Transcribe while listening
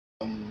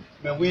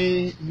May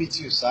we meet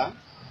you, sir?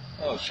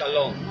 Oh,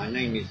 shalom. My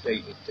name is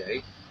David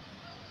Day.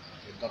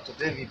 Dr.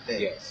 David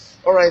Day. Yes.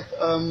 All right.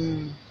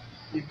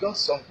 You've got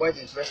some quite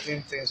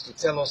interesting things to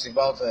tell us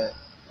about the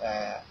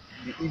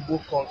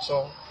Igbo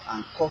culture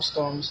and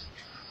customs.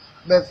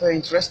 But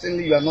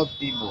interestingly, you are not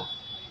Igbo.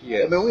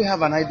 Yes. May we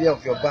have an idea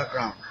of your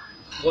background?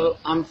 Well,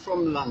 I'm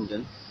from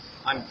London.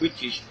 I'm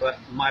British, but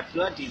my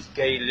blood is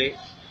Gaelic,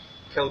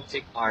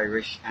 Celtic,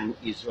 Irish, and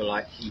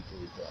Israelite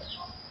Hebrew blood.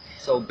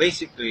 So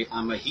basically,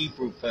 I'm a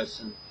Hebrew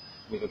person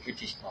with a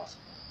British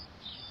passport.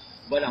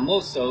 But I'm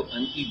also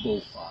an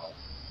Igbophile,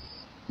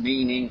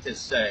 meaning to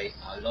say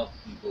I love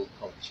Igbo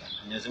culture,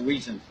 and there's a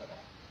reason for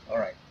that. All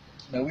right.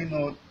 Now we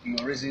know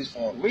your reasons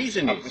for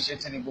appreciating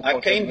Igbo culture.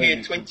 I came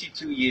here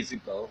 22 years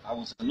ago. I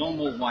was a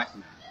normal white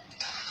man.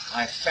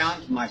 I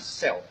found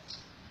myself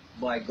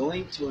by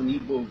going to an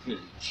Igbo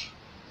village,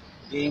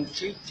 being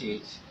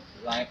treated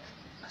like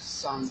a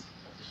son of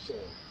the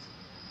soil,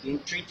 being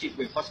treated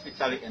with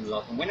hospitality and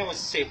love. And when I was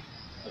sick,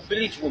 a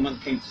village woman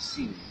came to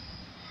see me.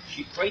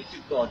 She prayed to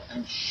God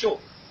and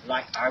shook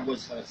like I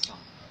was her son.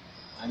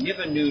 I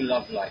never knew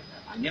love like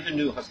that. I never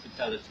knew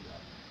hospitality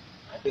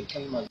like that. I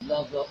became a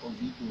lover of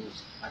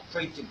Igbos. I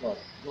prayed to God,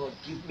 God,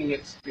 give me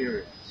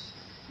experience.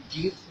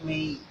 Give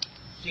me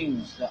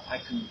things that I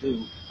can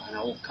do, and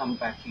I will come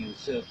back here and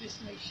serve this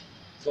nation.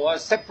 So I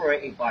was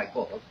separated by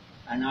God,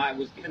 and I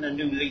was given a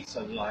new lease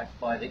of life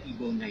by the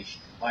Igbo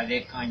nation, by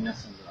their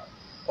kindness and love.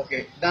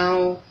 Okay,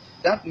 now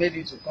that made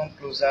you to come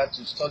closer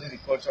to study the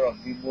culture of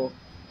Igbo.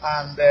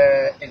 And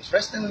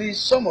interestingly,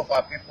 some of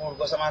our people,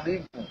 because I'm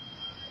an Igbo,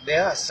 they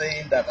are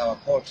saying that our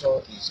culture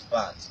is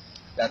bad,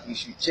 that we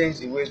should change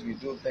the ways we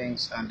do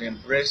things and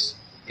embrace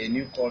a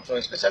new culture,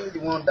 especially the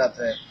one that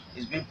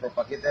is being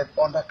propagated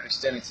under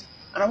Christianity.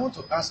 And I want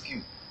to ask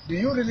you, do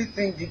you really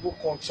think the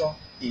Igbo culture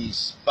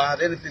is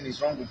bad, anything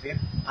is wrong with it,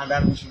 and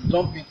that we should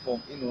dump it for,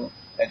 the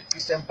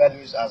Christian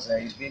values as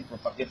is being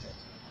propagated?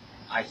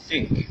 I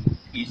think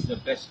it's the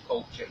best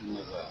culture in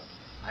the world.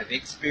 I've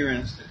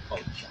experienced the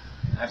culture.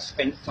 I've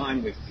spent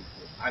time with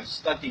people. I've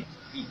studied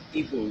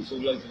Igbos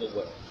all over the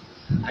world.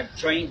 I've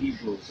trained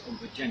Igbos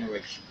over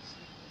generations.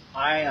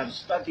 I have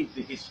studied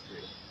the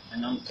history,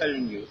 and I'm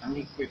telling you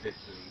unequivocally,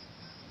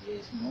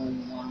 there's no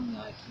one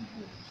like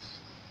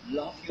Igbos.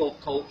 Love your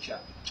culture.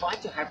 Try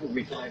to have a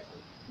revival.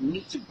 We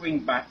need to bring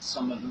back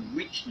some of the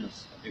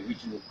richness of the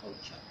original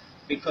culture.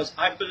 Because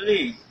I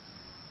believe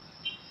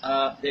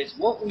there's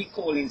what we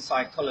call in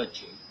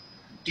psychology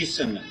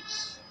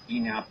dissonance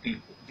in our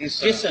people.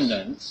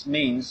 Dissonance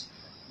means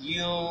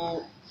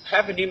you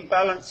have an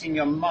imbalance in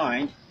your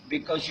mind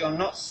because you're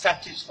not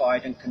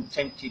satisfied and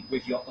contented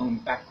with your own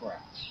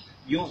background.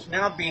 You've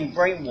now been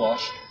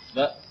brainwashed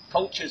that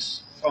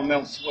cultures from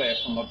elsewhere,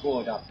 from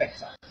abroad, are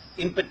better.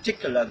 In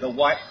particular, the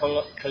white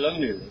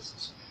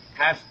colonialists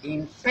have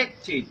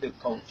infected the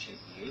culture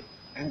here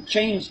and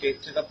changed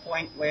it to the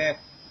point where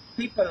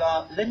people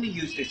are, let me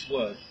use this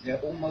word, they're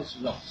almost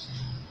lost.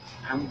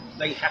 And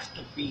they have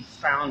to be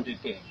found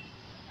again.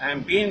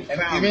 And being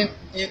found... You mean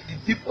the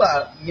people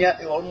are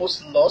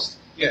almost lost?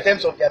 Yes. In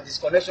terms of their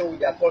disconnection with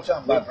their culture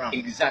and background?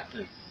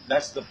 Exactly.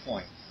 That's the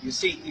point. You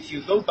see, if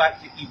you go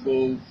back to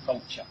Igbo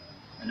culture,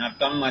 and I've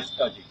done my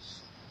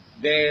studies,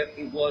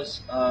 it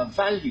was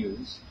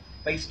values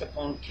based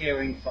upon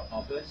caring for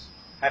others,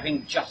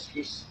 having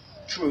justice,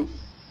 truth,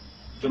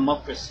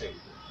 democracy.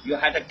 You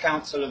had a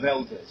council of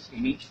elders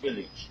in each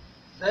village.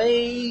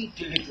 They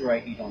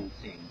deliberated on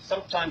things.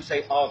 Sometimes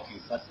they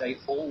argued, but they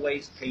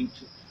always came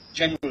to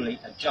generally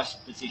a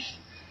just position.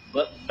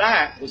 But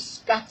that was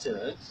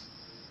scattered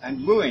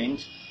and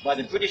ruined by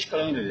the British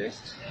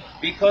colonialists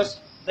because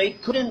they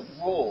couldn't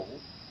rule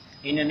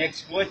in an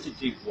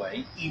exploitative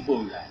way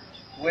Igbo land.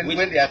 When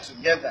they are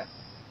together.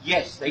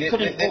 Yes, they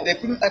couldn't. They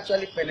couldn't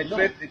actually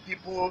penetrate the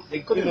people,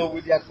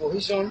 with their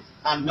cohesion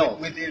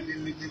and with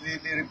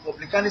the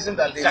republicanism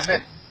that they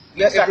met.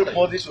 Where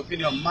everybody's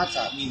opinion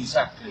mattered.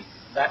 Exactly.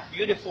 That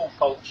beautiful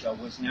culture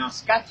was now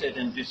scattered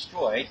and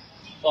destroyed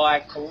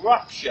by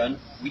corruption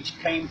which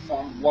came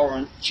from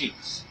warrant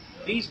chiefs.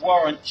 These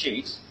warrant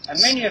chiefs, and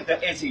many of the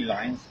Ezi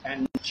lines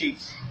and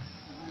chiefs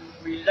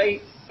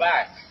relate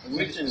back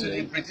originally to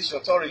the British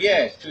authorities.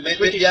 Yes, to the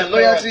British their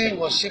loyalty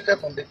was shifted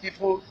from the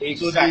people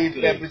to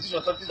the British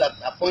authorities that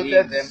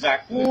appointed them,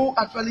 who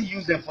actually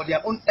used them for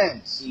their own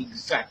ends.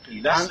 Exactly,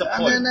 that's the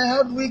point. And then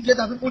how do we get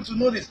our people to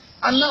know this?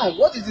 And now,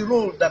 what is the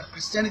role that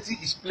Christianity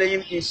is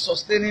playing in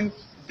sustaining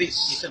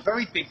this? It's a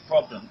very big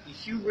problem.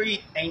 If you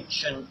read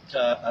ancient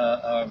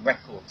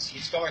records,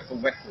 historical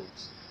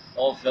records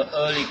of the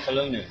early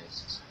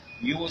colonialists,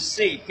 you will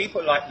see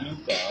people like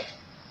Lugard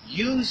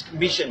used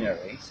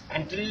missionaries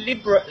and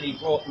deliberately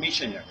brought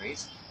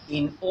missionaries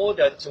in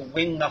order to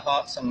win the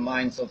hearts and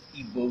minds of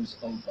Igbos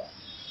over.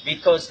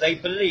 Because they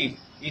believe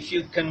if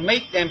you can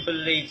make them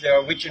believe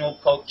their original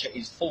culture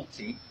is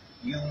faulty,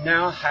 you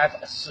now have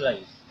a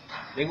slave.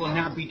 They will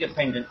now be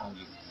dependent on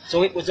you.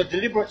 So it was a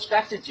deliberate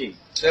strategy.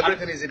 So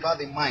everything is about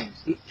the mind.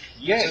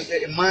 Yes. So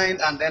the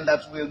mind, and then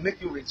that will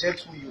make you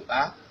reject who you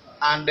are.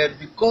 And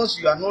because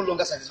you are no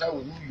longer satisfied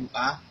with who you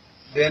are,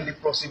 then the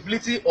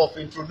possibility of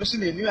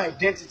introducing a new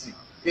identity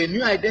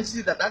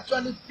that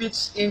actually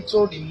fits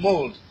into the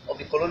mold of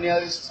the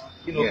colonialists,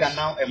 can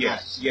now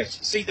emerge. Yes.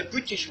 See, the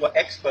British were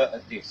expert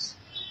at this.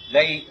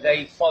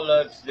 They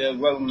followed the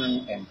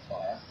Roman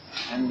Empire,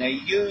 and they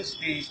used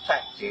these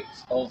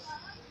tactics of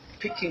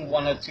picking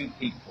one or two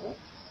people,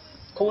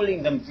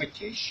 calling them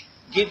British,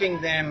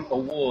 giving them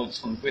awards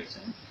from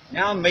Britain,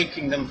 now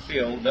making them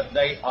feel that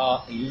they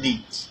are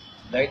elite,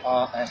 they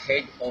are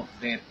ahead of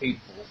their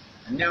people,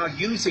 and now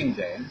using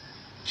them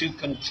to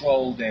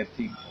control their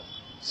people.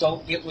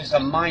 So it was a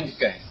mind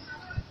game.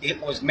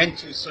 It was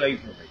mental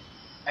slavery.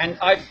 And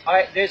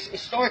there's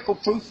historical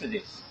proof for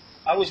this.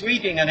 I was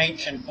reading an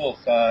ancient book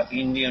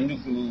in the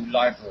Enugu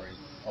library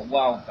a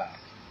while back,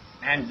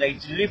 and they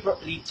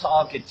deliberately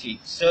targeted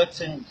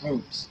certain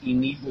groups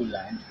in Igbo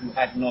land who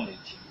had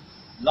knowledge,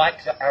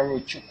 like the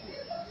Arochukwu.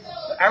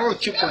 The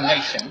Arochukwu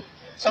nation,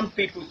 some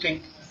people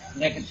think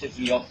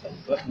negatively of them,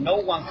 but no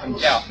one can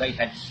doubt they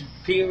had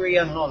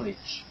superior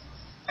knowledge.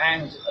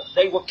 And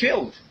they were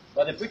killed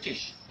by the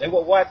British. They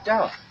were wiped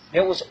out.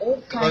 There was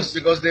all kinds...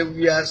 Because there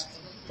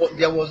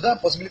was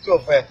that possibility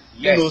of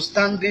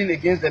standing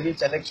against them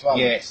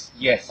intellectually.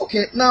 Yes.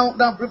 Okay, now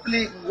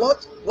briefly,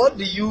 what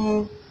do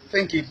you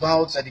think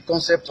about the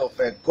concept of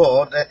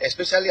God,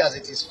 especially as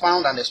it is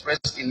found and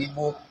expressed in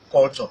Igbo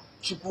culture,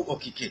 Chukwu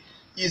Okike?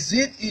 Is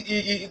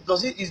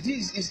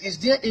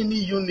there any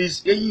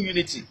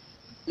unity,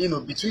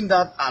 between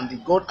that and the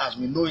God as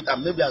we know it,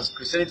 and maybe as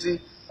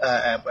Christianity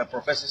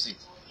professes it?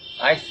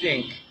 I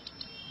think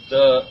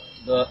the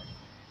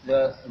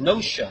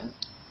notion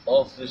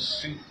of the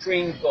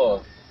supreme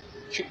God,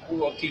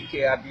 Chukwu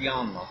Okike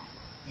Abiyama,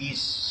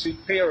 is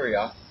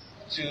superior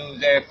to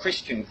their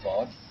Christian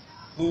God,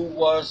 who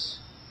was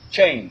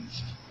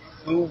changed,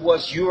 who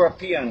was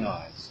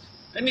Europeanized.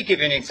 Let me give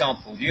you an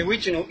example. The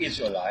original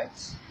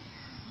Israelites,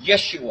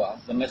 Yeshua,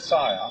 the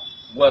Messiah,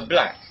 were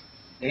black.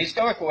 The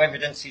historical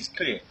evidence is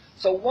clear.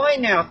 So why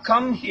now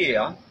come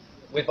here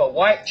with a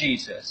white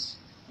Jesus,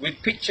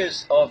 with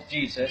pictures of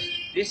Jesus?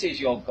 This is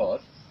your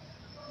God.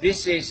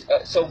 This is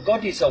so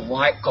God is a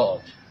white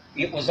God.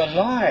 It was a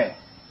lie.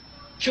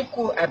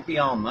 Chukwu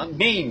Abiyama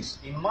means,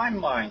 in my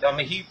mind, I'm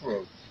a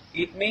Hebrew,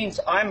 it means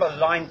I'm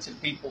aligned to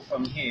people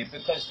from here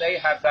because they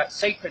have that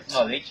sacred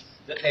knowledge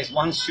that there's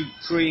one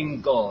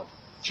supreme God,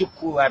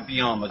 Chukwu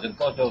Abiyama, the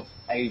God of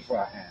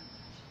Abraham,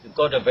 the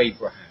God of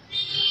Abraham.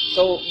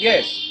 So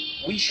yes,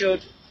 we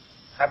should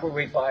have a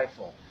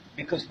revival,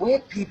 because where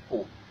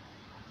people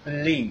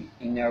believe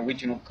in their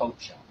original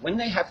culture, when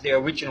they have their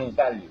original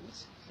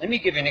values, let me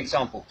give you an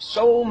example.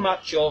 So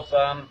much of,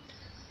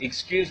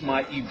 excuse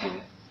my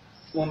Igbo,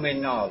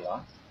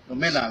 Omenala,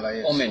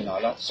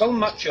 so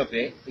much of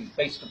it is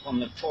based upon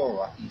the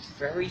Torah. It's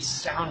very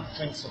sound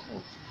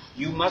principles.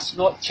 You must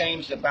not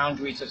change the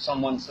boundaries of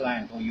someone's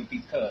land or you'll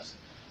be cursed.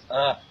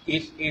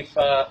 If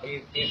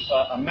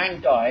a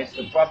man dies,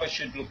 the brother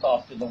should look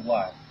after the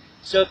wife.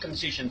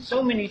 Circumcision,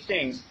 so many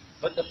things,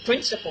 but the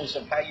principles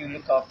of how you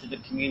look after the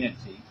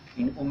community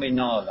in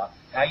Umenala,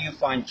 how you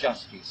find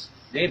justice,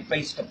 they're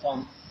based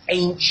upon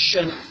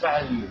ancient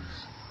values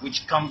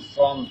which come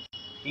from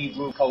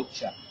Hebrew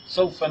culture.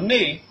 So for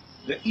me,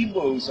 the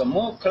Igbos are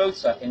more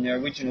closer in their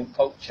original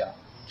culture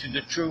to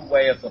the true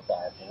way of the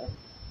Bible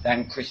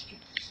than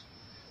Christians.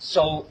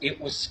 So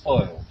it was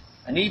spoiled.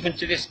 And even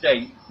to this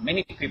day,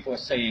 many people are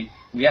saying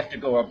we have to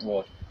go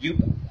abroad.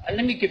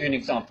 Let me give you an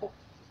example.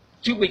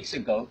 2 weeks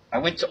ago, I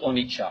went to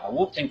Onitsha. I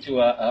walked into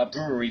a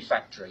brewery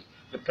factory.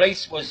 The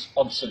place was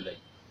obsolete.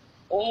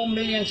 All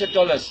millions of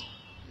dollars.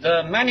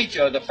 The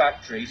manager of the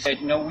factory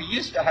said, no, we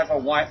used to have a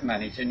white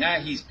manager. Now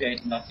he's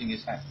dead. Nothing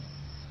is happening.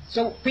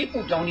 So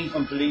people don't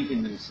even believe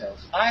in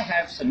themselves. I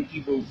have some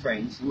Igbo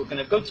friends who are going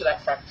to go to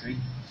that factory,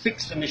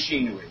 fix the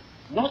machinery.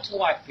 Not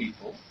white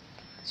people.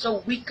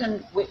 So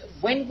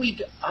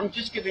I'm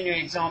just giving you an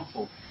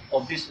example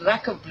of this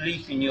lack of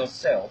belief in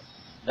yourself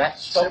that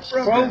stops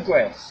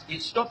progress.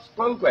 It stops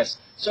progress.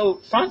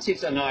 So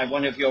Francis and I,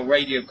 one of your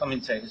radio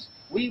commentators,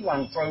 we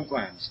run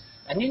programs.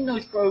 And in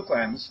those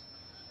programs,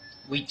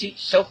 we teach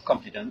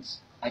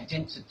self-confidence,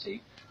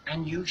 identity,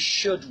 and you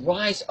should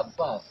rise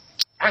above.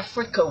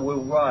 Africa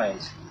will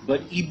rise,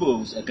 but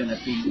Igbos are going to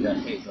be the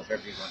head of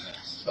everyone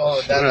else.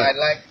 So that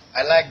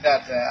I like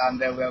that, and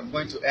we are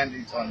going to end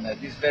it on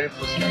this very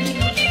positive.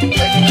 Thank you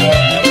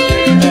very much.